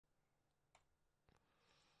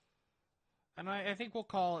And I think we'll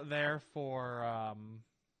call it there for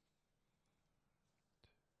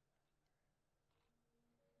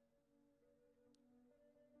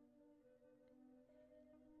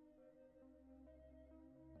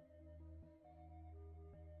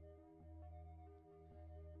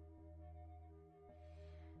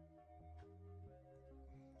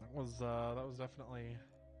that was definitely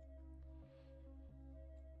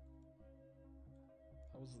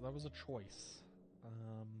that was a choice.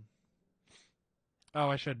 Oh,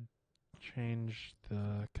 I should change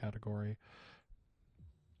the category.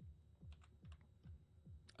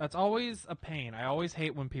 That's always a pain. I always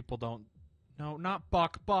hate when people don't. No, not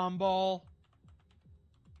Buck Bumble.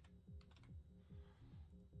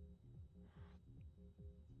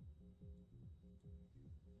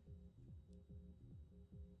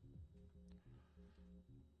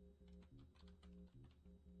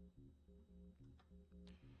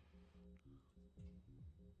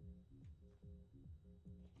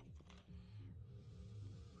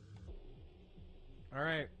 All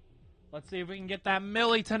right. Let's see if we can get that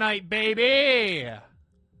Millie tonight, baby.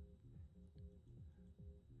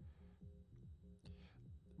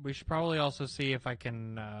 We should probably also see if I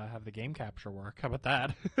can have the game capture work. How about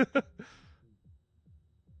that?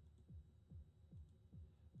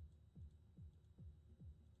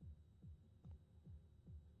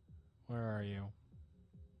 Where are you?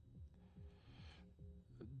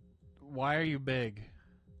 Why are you big?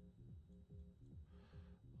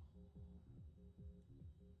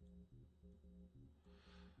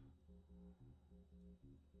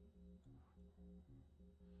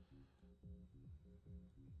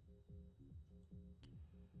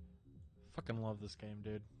 Fucking love this game,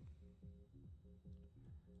 dude.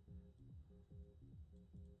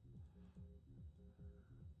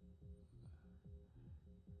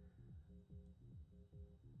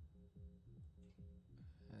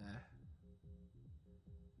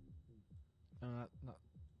 No,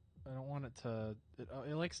 I don't want it to.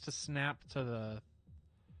 It likes to snap to the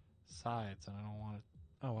sides, and I don't want it.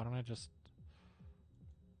 Oh, why don't I just?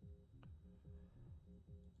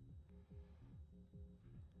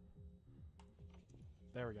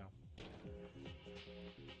 There we go.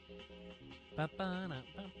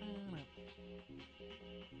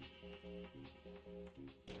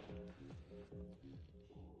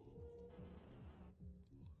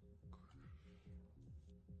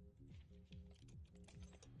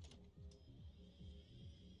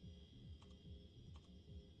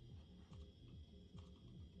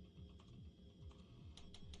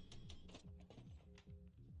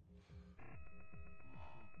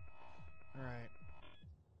 All right.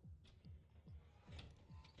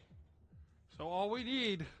 So all we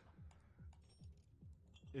need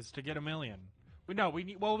is to get a million. We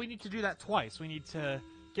need to do that twice. We need to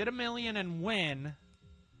get a million and win,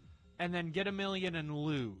 and then get a million and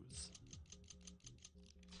lose.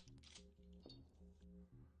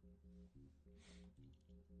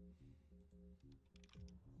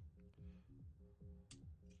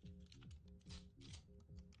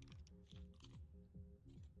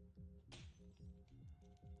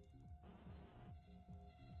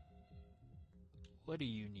 What do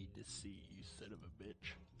you need to see, you son of a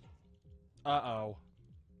bitch? Uh-oh.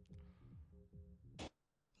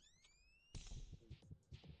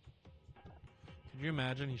 Could you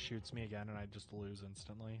imagine he shoots me again and I just lose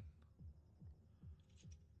instantly?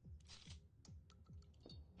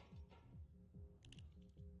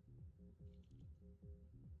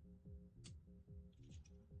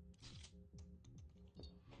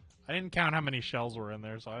 I didn't count how many shells were in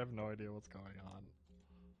there, so I have no idea what's going on.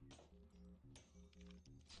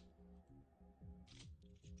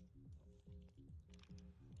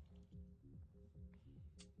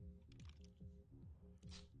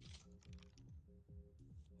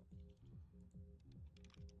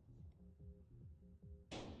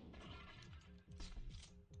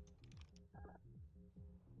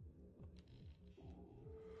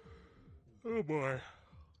 Oh boy.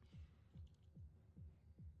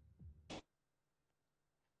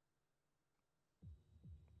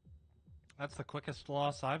 That's the quickest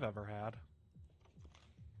loss I've ever had.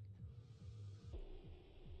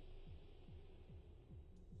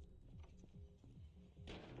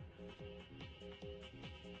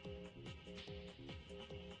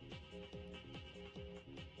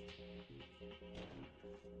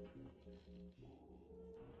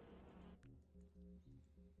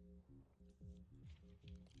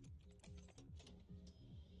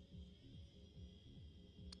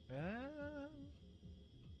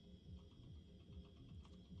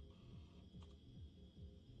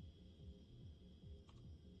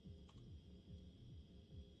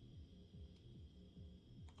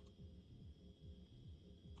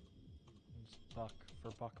 Buck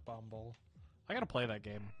for Buck Bumble. I gotta play that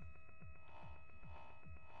game.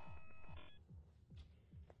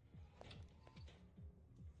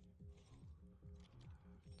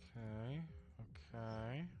 Okay.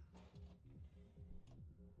 Okay.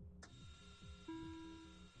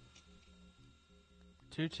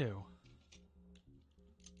 Two.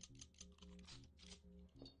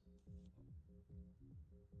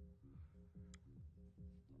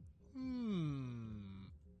 Hmm.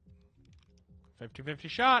 50-50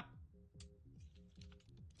 shot.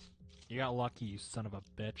 You got lucky, you son of a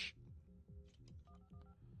bitch.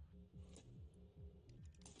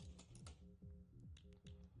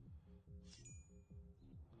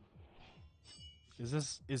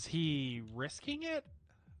 Is he risking it?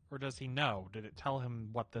 Or does he know? Did it tell him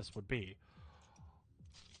what this would be?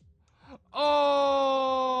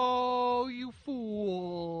 Oh, you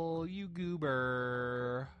fool. You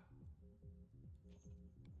goober.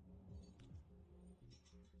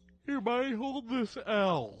 Here, buddy, hold this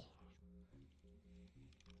L.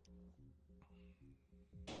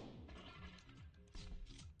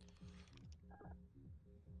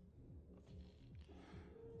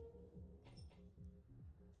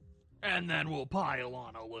 And then we'll pile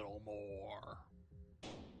on a little more.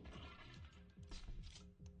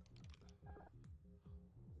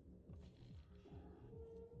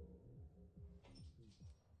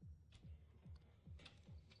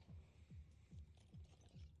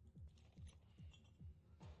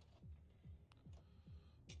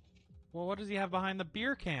 Well, what does he have behind the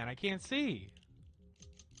beer can? I can't see.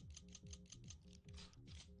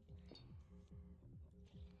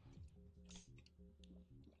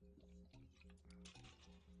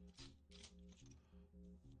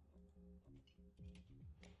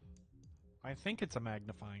 I think it's a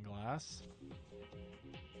magnifying glass.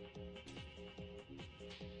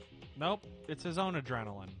 Nope, it's his own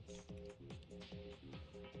adrenaline.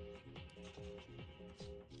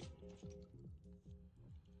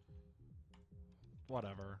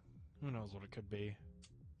 Whatever. Who knows what it could be.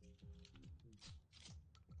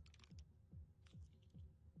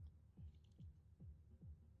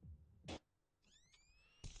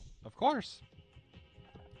 Of course.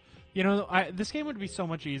 You know, this game would be so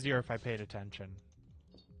much easier if I paid attention.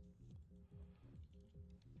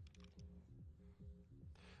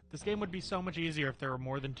 This game would be so much easier if there were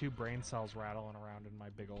more than 2 brain cells rattling around in my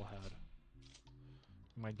big old head.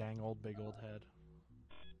 My dang old big old head.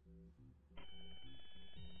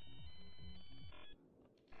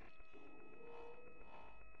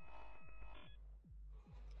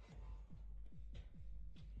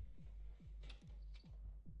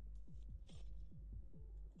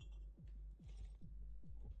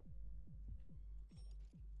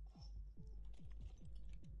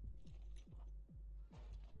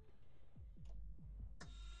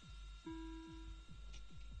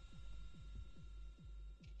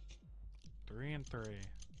 Three and 3.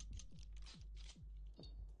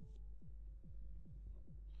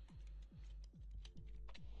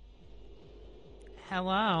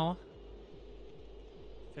 Hello.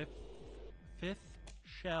 Fifth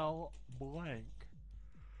shell blank.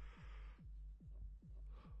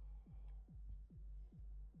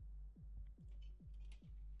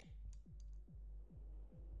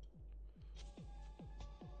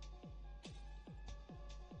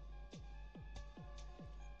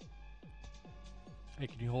 Hey,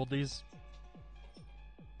 can you hold these?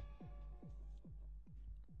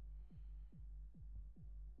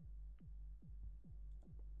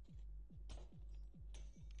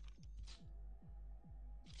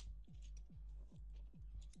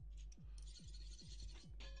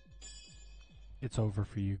 It's over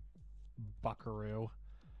for you, buckaroo.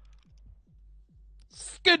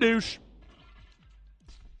 Skadoosh!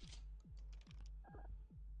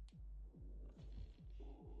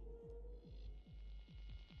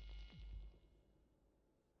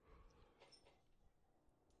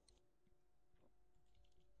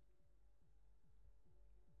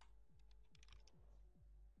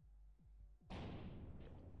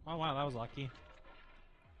 Oh wow, that was lucky.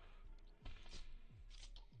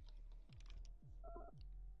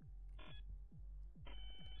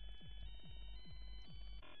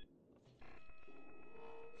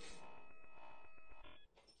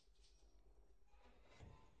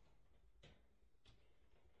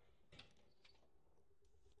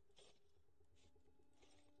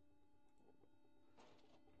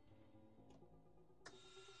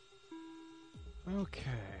 Okay.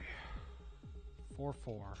 4-4.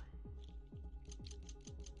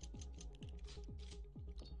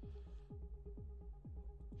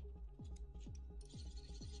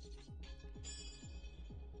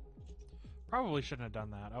 Probably shouldn't have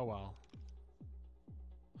done that. Oh well.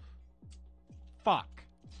 Fuck.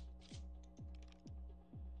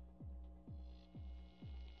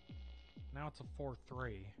 Now it's a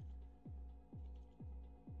 4-3.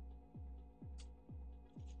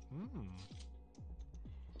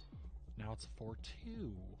 Now it's a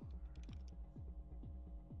 4-2.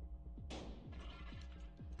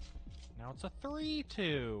 Now it's a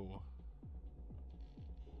 3-2.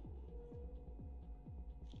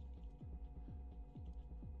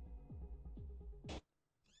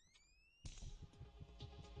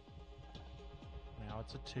 Now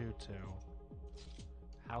it's a 2-2.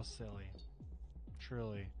 How silly.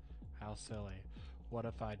 Truly, how silly. What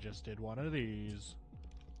if I just did one of these?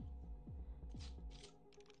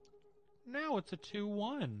 Now it's a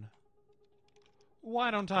 2-1.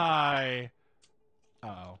 Why don't I?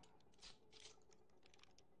 Uh-oh.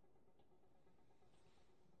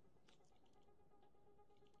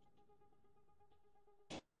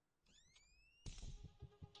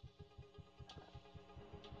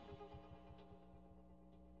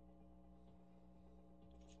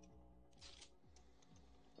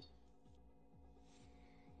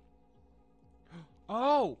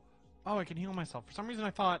 Oh! Oh, I can heal myself. For some reason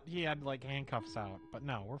I thought he had, like, handcuffs out. But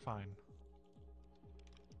no, we're fine.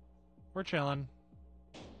 We're chilling.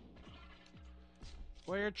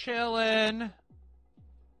 We're chilling!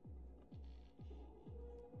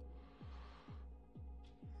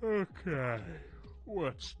 Okay.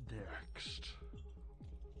 What's next?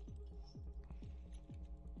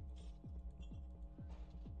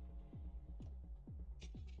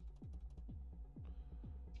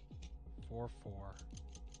 Four.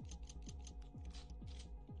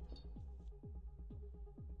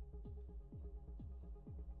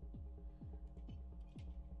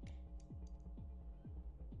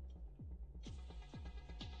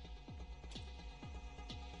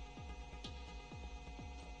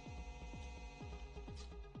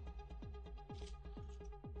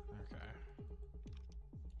 Okay.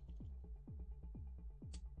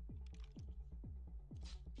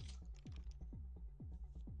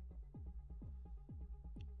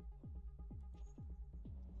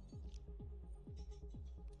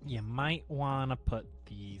 You might want to put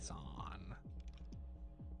these on.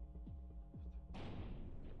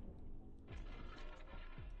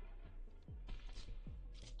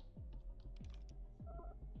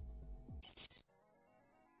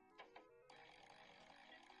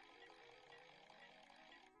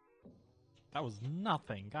 That was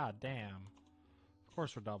nothing. God damn. Of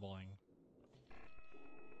course we're doubling.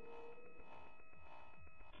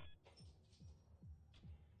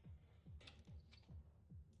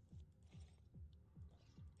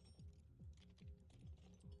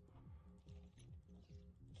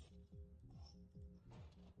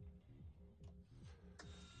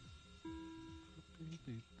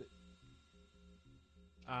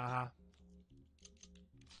 Uh-huh.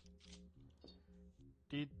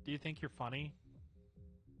 Do you think you're funny?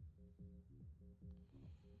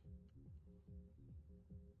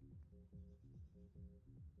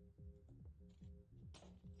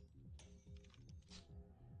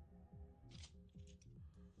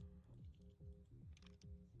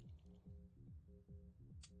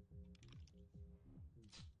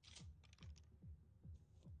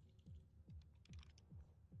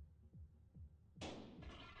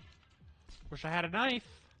 Wish I had a knife.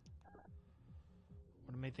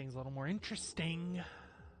 Would have made things a little more interesting.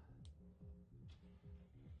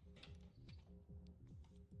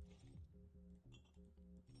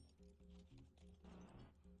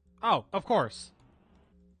 Oh, of course.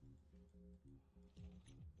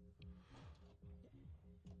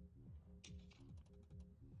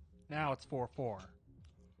 Now it's 4-4.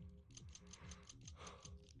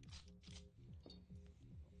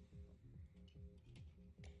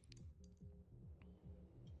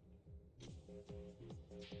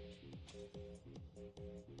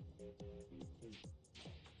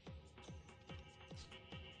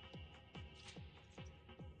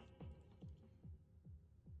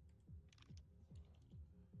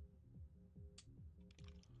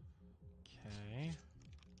 Okay.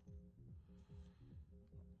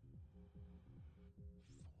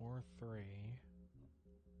 4-3.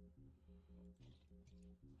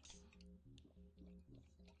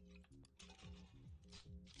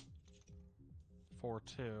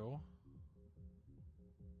 4-2.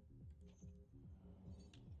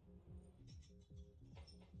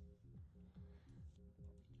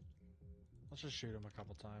 Let's just shoot him a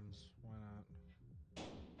couple times. Why not?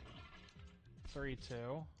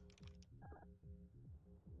 3-2.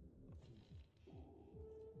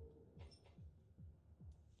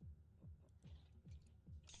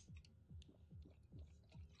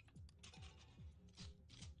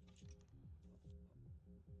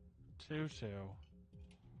 2-2.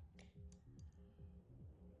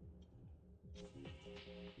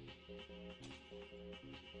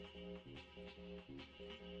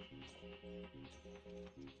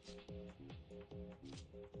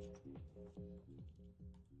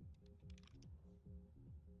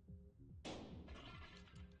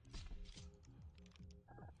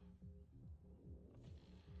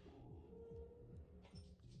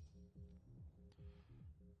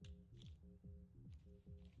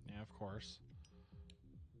 Yeah, of course.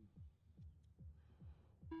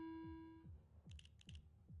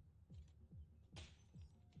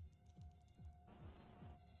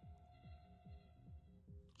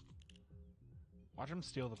 Watch him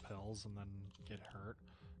steal the pills and then get hurt.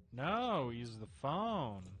 No, use the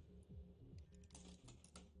phone.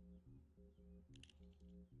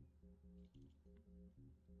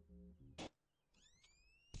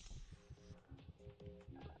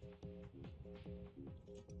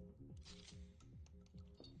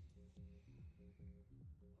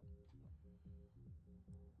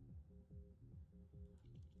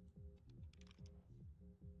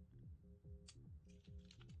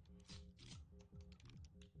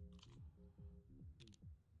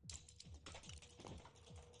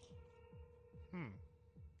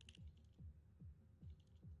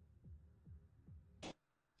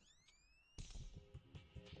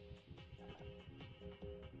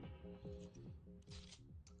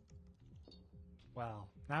 Well,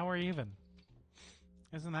 now we're even.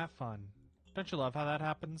 Isn't that fun? Don't you love how that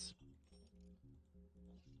happens?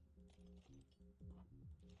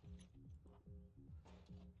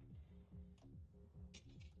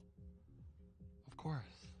 Of course.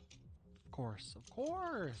 Of course. Of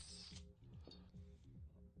course.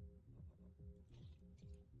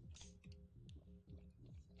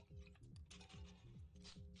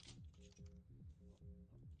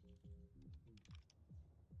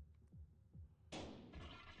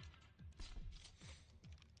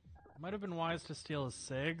 Might have been wise to steal his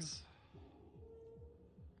cigs.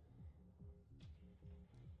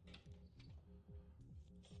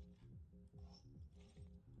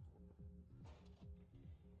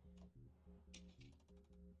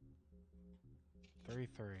 Three.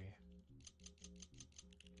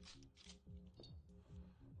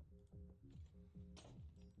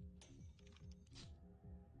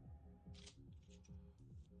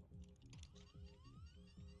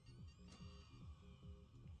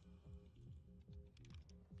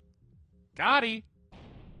 Gotti!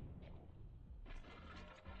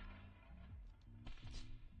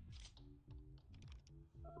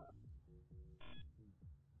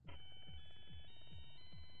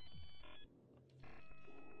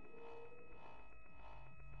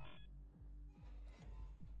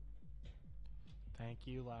 Thank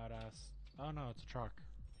you, loud ass. Oh no, it's a truck.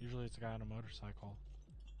 Usually it's a guy on a motorcycle.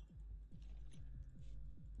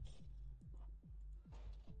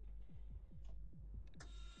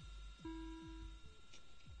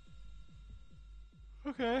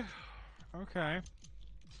 Okay. Okay.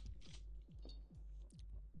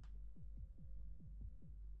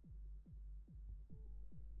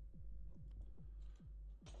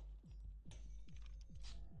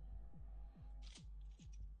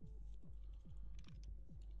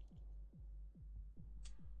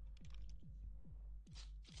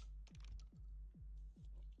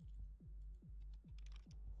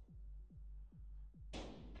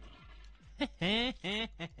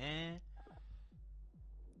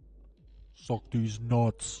 Suck these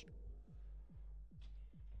nuts.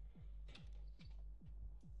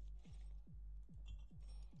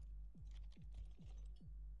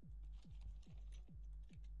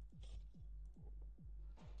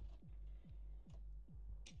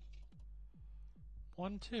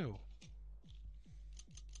 One, two.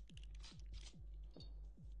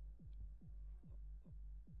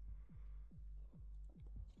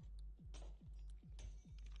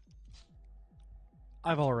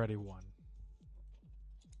 I've already won.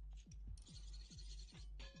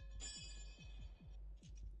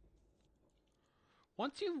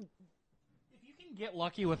 If you can get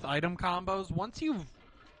lucky with item combos, once you've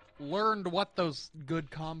learned what those good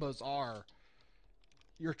combos are,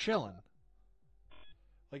 you're chilling.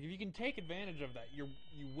 Like, if you can take advantage of that, you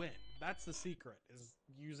win. That's the secret, is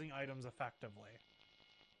using items effectively.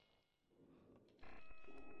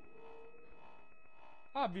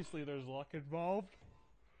 Obviously, there's luck involved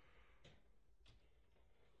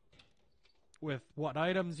with what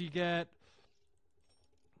items you get,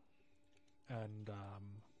 and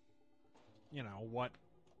you know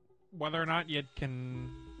whether or not you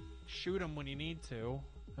can shoot them when you need to.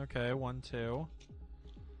 Okay, 1, 2.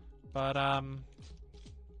 But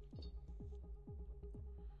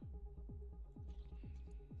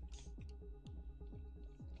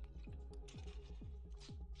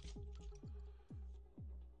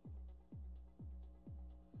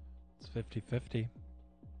 50-50.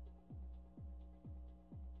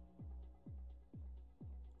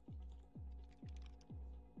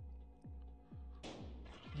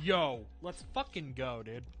 Yo, let's fucking go,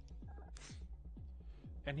 dude.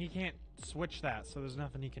 And he can't switch that, so there's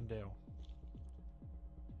nothing he can do.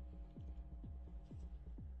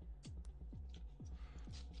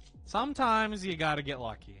 Sometimes you gotta get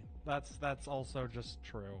lucky. That's also just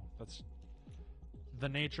true. That's the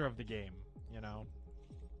nature of the game, you know?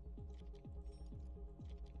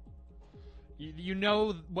 You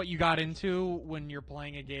know what you got into when you're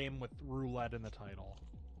playing a game with roulette in the title.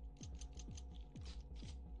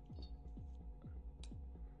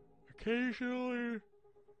 Occasionally,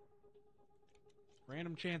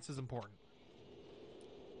 random chance is important.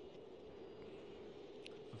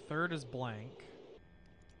 The third is blank.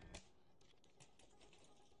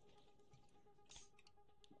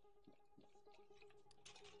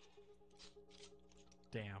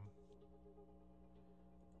 Damn.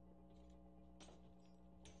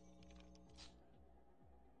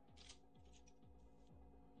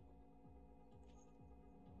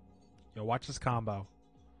 Yo, watch this combo.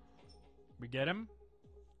 We get him.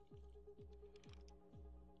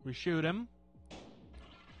 We shoot him.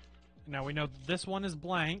 Now we know this one is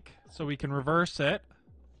blank, so we can reverse it.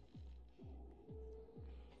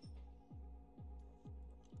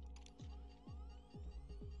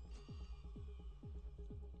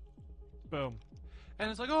 Boom. And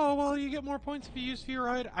it's like, oh, well, you get more points if you use fewer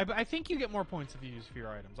items. I think you get more points if you use fewer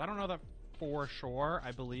items. I don't know that for sure.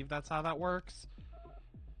 I believe that's how that works.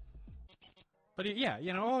 But yeah,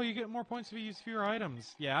 you know, oh, you get more points if you use fewer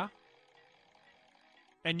items. Yeah.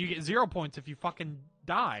 And you get 0 points if you fucking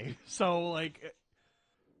die. So, like,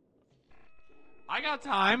 I got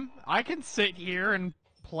time. I can sit here and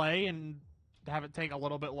play and have it take a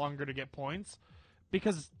little bit longer to get points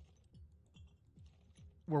because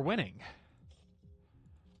we're winning.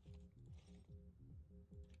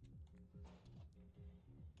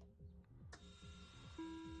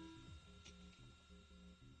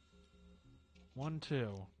 One,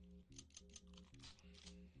 two.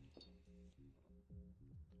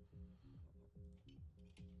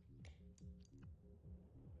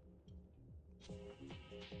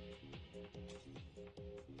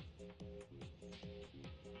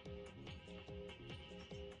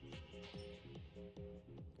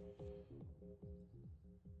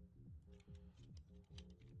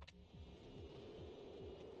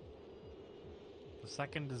 The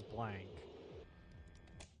second is blank.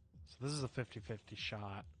 So this is a 50-50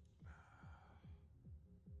 shot.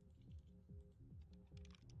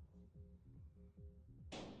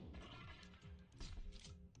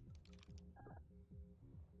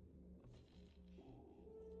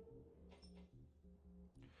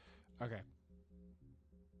 Okay.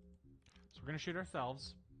 So we're going to shoot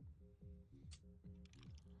ourselves.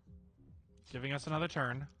 Giving us another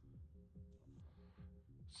turn.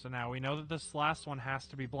 So now we know that this last one has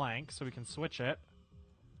to be blank, so we can switch it.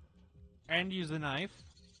 And use the knife.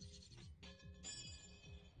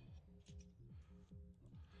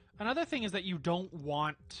 Another thing is that you don't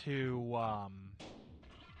want to,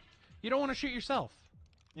 you don't want to shoot yourself,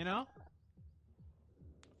 you know?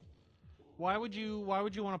 Why would you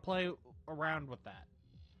want to play around with that?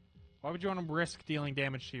 Why would you want to risk dealing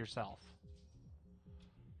damage to yourself?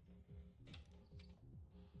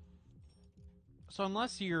 So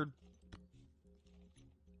unless you're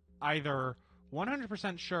either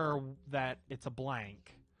 100% sure that it's a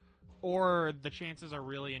blank, or the chances are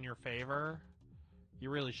really in your favor, you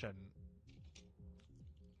really shouldn't.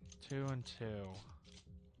 2 and 2.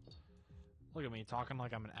 Look at me talking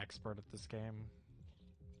like I'm an expert at this game.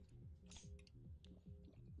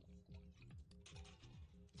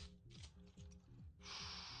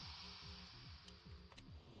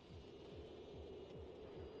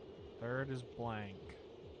 Third is blank.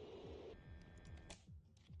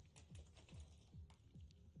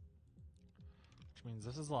 Which means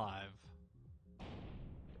this is live.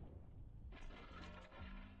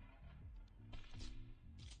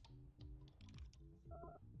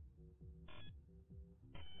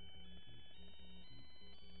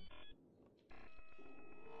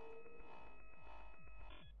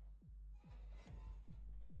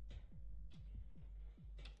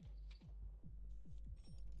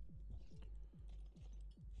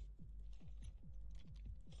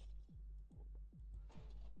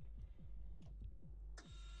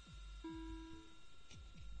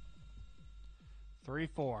 Three,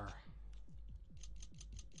 4.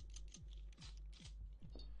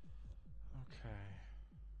 Okay.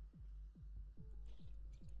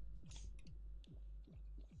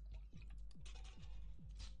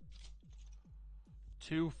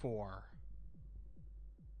 2-4.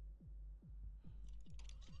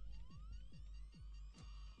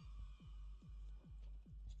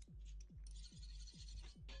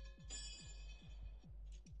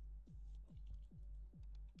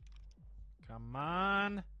 Come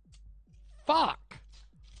on. Fuck!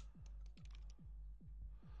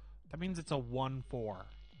 That means it's a 1-4.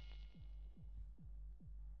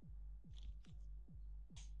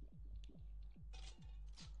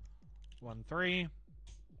 One, 3.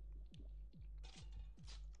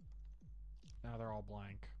 Now they're all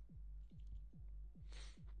blank.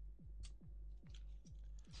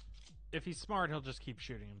 If he's smart, he'll just keep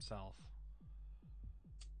shooting himself.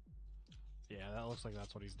 Yeah, that looks like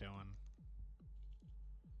that's what he's doing.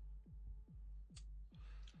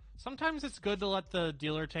 Sometimes it's good to let the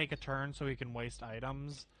dealer take a turn so he can waste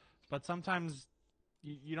items, but sometimes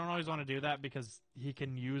you don't always want to do that because he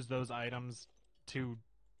can use those items to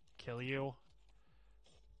kill you,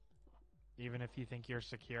 even if you think you're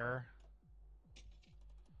secure.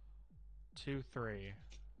 2, 3.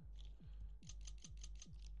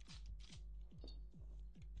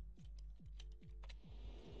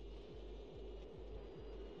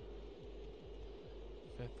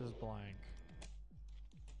 Fifth is blank.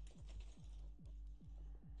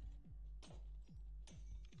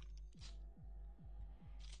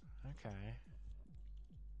 Okay.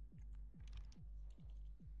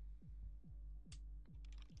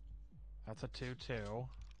 That's a 2-2.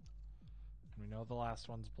 We know the last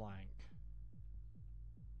one's blank.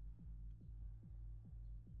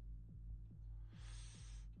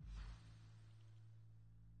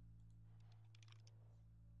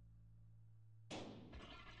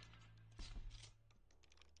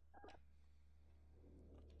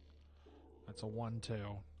 That's a 1-2.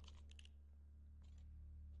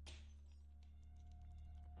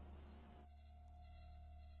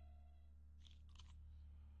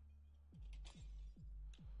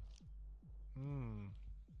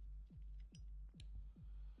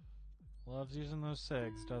 Loves using those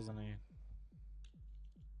SIGs, doesn't he?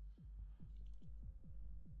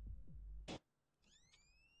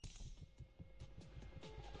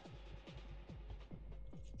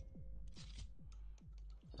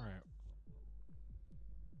 Alright.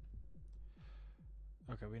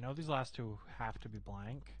 Okay, we know these last two have to be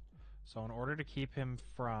blank. So in order to keep him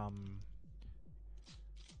from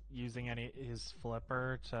using his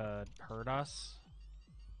flipper to hurt us,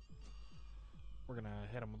 we're gonna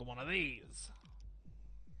hit him with one of these.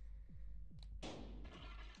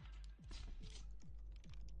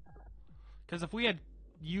 Because if we had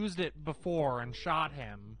used it before and shot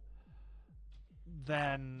him,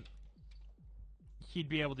 then he'd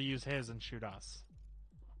be able to use his and shoot us.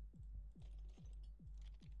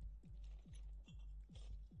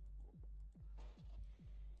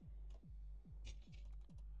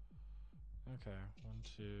 Okay, 1,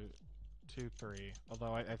 2, 2, 3.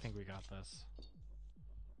 Although I think we got this.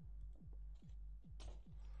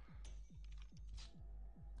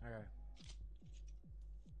 Okay.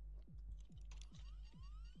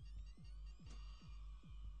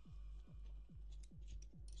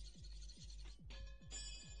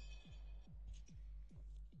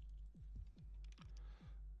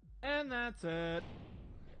 And that's it.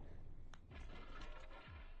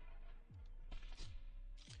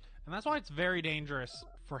 And that's why it's very dangerous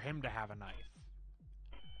for him to have a knife.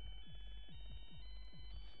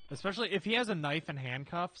 Especially if he has a knife and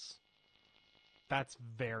handcuffs. That's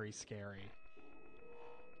very scary.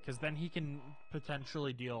 Because then he can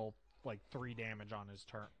potentially deal like 3 damage on his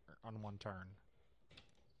turn, on one turn.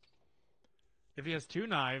 If he has 2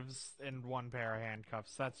 knives and 1 pair of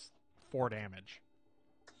handcuffs, that's 4 damage.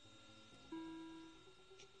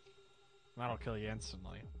 That'll kill you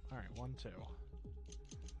instantly. Alright, 1, 2.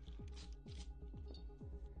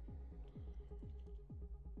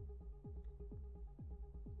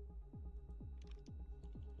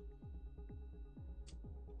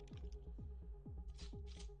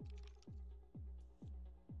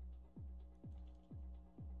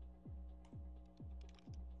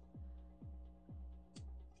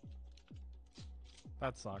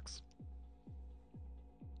 That sucks.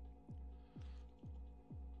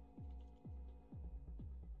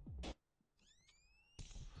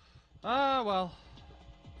 Ah, well.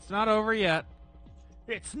 It's not over yet.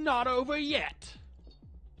 It's not over yet!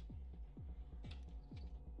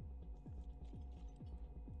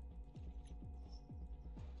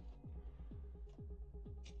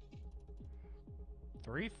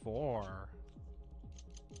 Three, 4.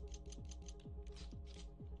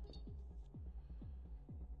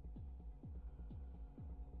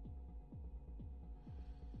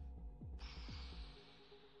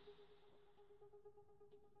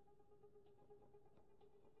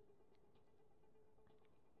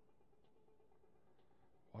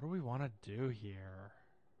 What do we want to do here?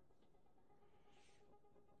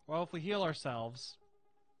 Well, if we heal ourselves,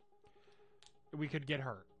 we could get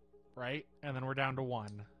hurt, right? And then we're down to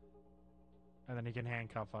 1. And then he can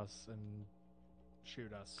handcuff us and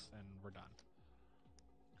shoot us, and we're done.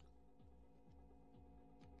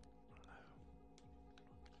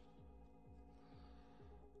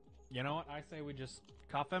 You know what? I say we just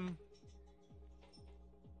cuff him.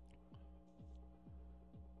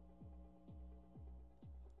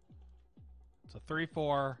 It's a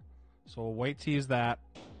 3-4, so we'll wait to use that.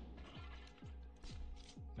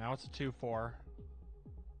 Now it's a 2-4.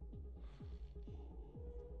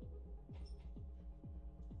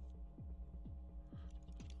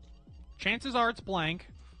 Chances are it's blank,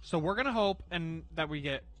 so we're gonna hope and that we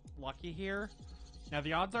get lucky here. Now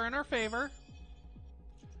the odds are in our favor.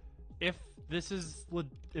 If this is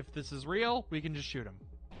real, we can just shoot him.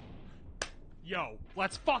 Yo,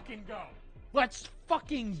 let's fucking go. Let's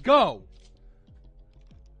fucking go.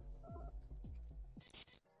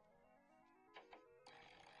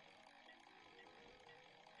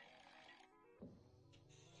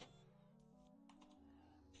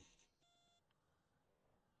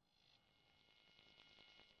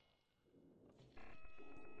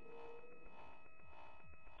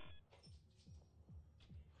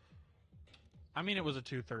 I mean, it was a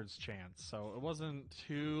 2/3 chance, so it wasn't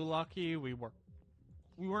too lucky. We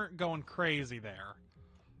weren't going crazy there,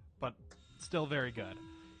 but still very good.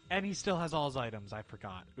 And he still has all his items. I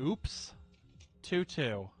forgot. Oops.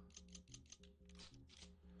 2-2.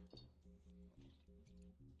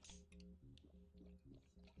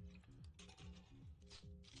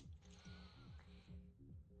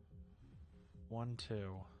 One,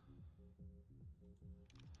 2.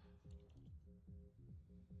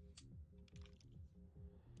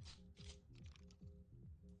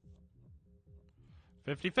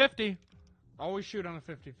 $50-50. Always shoot on a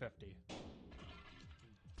 50-50.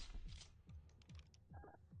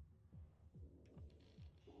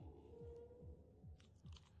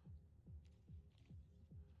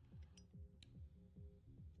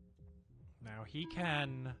 Now he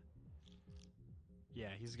can... Yeah,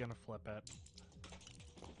 he's gonna flip it.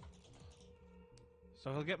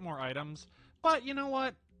 So he'll get more items. But you know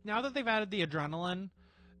what? Now that they've added the adrenaline,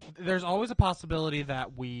 there's always a possibility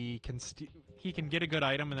that we can he can get a good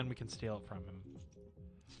item and then we can steal it from him.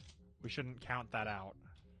 We shouldn't count that out.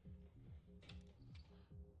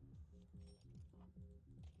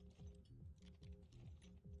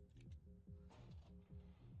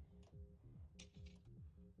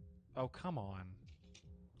 Oh, come on.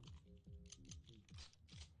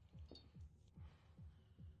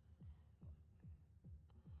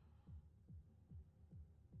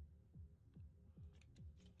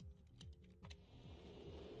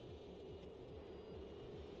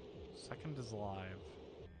 Second is live.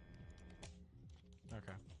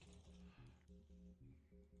 Okay.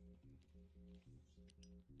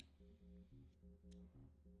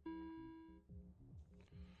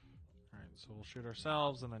 Alright, so we'll shoot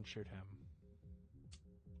ourselves and then shoot him.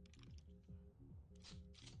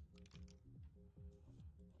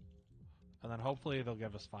 And then hopefully they'll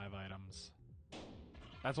give us 5 items.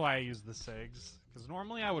 That's why I use the SIGs. Because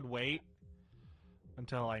normally I would wait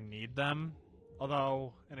until I need them.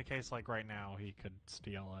 Although, in a case like right now, he could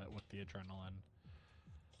steal it with the adrenaline.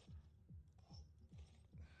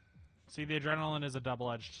 See, the adrenaline is a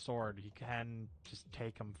double-edged sword. He can just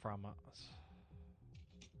take them from us.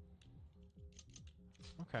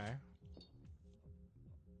 Okay.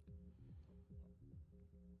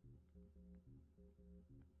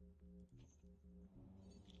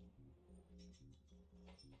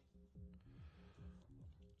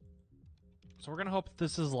 So we're gonna hope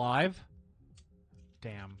this is live.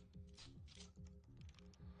 Damn.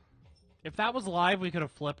 If that was live, we could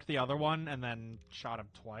have flipped the other one and then shot him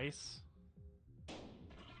twice.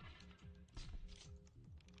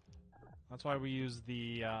 That's why we use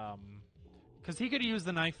the, because he could use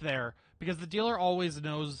the knife there, because the dealer always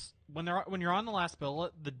knows, when you're on the last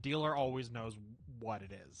billet, the dealer always knows what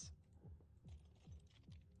it is.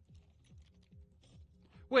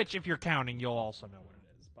 Which, if you're counting, you'll also know what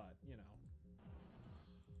it is, but, you know.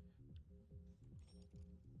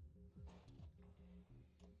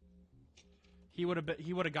 He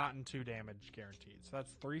would have gotten 2 damage guaranteed. So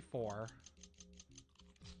that's 3-4.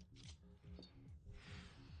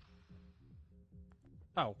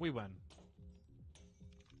 Oh, we win.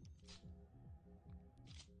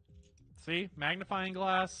 See? Magnifying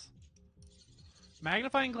glass.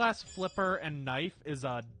 Magnifying glass, flipper, and knife is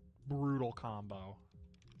a brutal combo.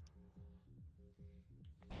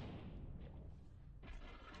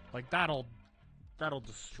 Like, that'll That'll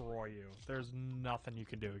destroy you. There's nothing you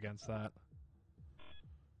can do against that.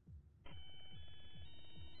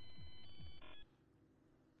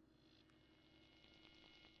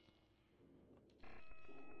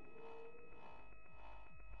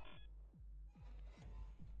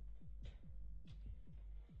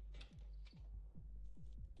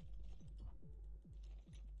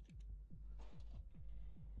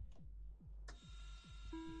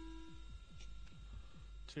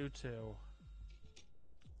 Two.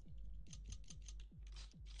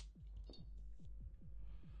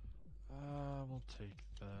 We'll take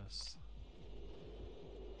this.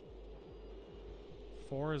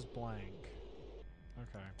 4 is blank.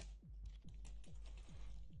 Okay.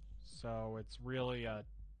 So it's really a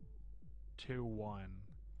 2-1.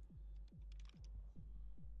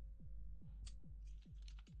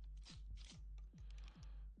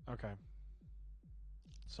 Okay.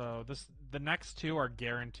 So the next 2 are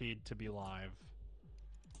guaranteed to be live.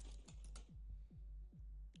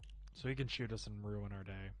 So he can shoot us and ruin our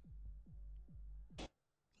day.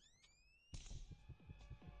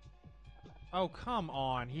 Oh, come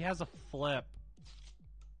on. He has a flip.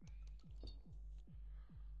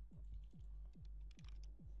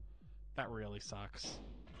 That really sucks.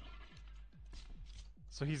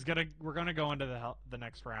 So we're gonna go into the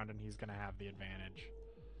next round and he's gonna have the advantage.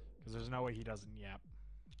 Because there's no way he doesn't. Yep.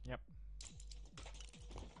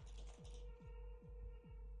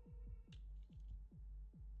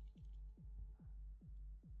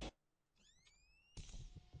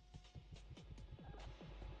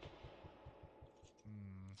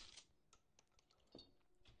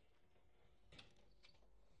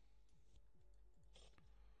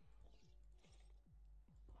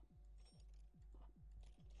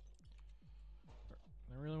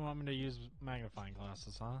 They really want me to use magnifying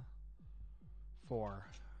glasses, huh? 4.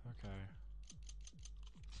 Okay.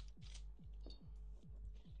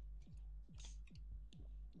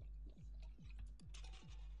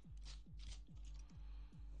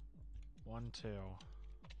 One, 2.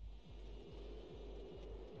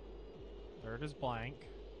 Third is blank.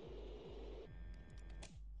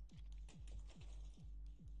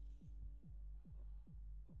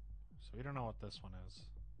 So we don't know what this one is.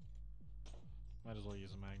 Might as well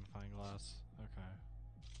use a magnifying glass. Okay.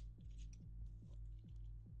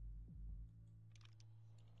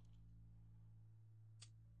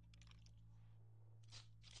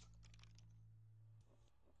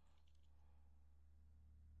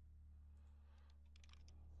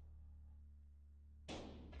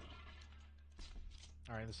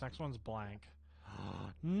 Alright, this next one's blank.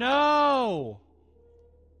 No!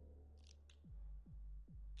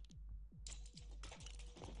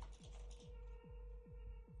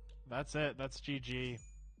 That's it. That's GG.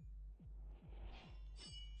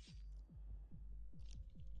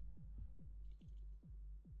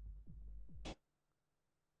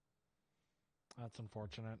 That's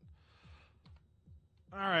unfortunate.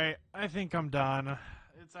 Alright, I think I'm done.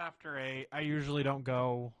 It's after 8. I usually don't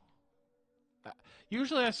go...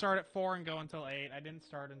 Usually I start at 4 and go until 8. I didn't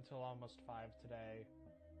start until almost 5 today.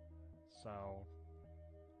 So...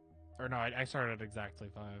 Or no, I started at exactly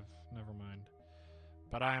 5. Never mind.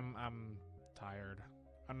 But I'm tired.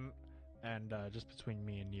 And just between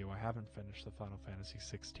me and you, I haven't finished the Final Fantasy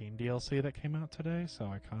 16 DLC that came out today, so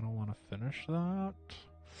I kind of want to finish that.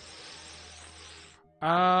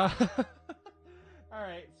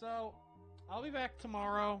 Alright, so I'll be back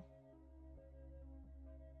tomorrow.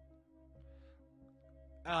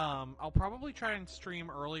 I'll probably try and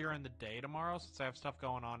stream earlier in the day tomorrow since I have stuff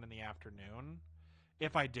going on in the afternoon.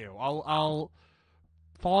 If I do, I'll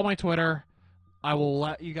follow my Twitter. I will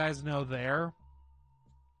let you guys know there.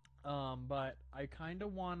 But I kind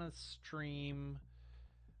of want to stream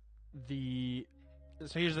the...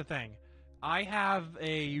 So here's the thing. I have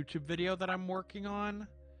a YouTube video that I'm working on,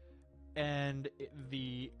 and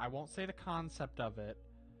I won't say the concept of it,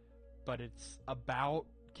 but it's about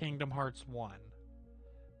Kingdom Hearts 1.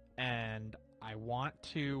 And I want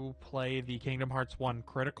to play the Kingdom Hearts 1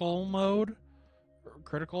 critical mode,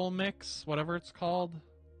 critical mix, whatever it's called.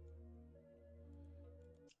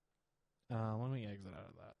 Let me exit out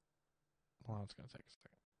of that. Well, it's going to take a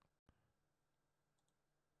second.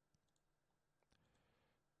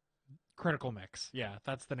 Critical Mix. Yeah,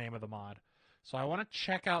 that's the name of the mod. So I want to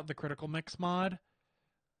check out the Critical Mix mod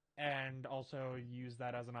and also use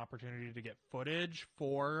that as an opportunity to get footage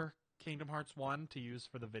for Kingdom Hearts 1 to use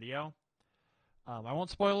for the video. I won't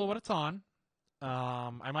spoil what it's on.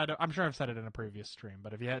 I'm sure I've said it in a previous stream,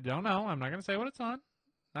 but if you don't know, I'm not going to say what it's on.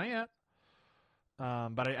 Not yet.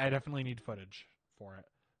 But I definitely need footage for it.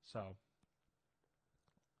 So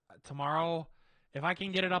tomorrow If I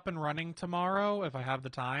can get it up and running tomorrow, if I have the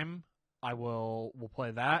time, we'll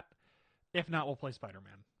play that. If not, we'll play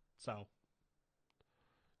Spider-Man. So,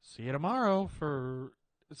 see you tomorrow for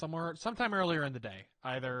sometime earlier in the day.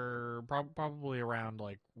 Either probably around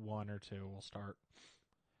like 1 or 2 we'll start.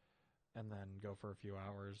 And then go for a few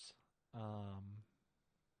hours.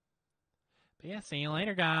 But yeah, see you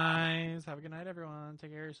later, guys. Have a good night, everyone.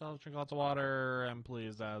 Take care of yourselves. Drink lots of water. And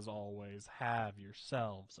please, as always, have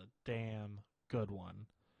yourselves a damn good one.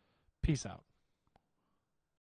 Peace out.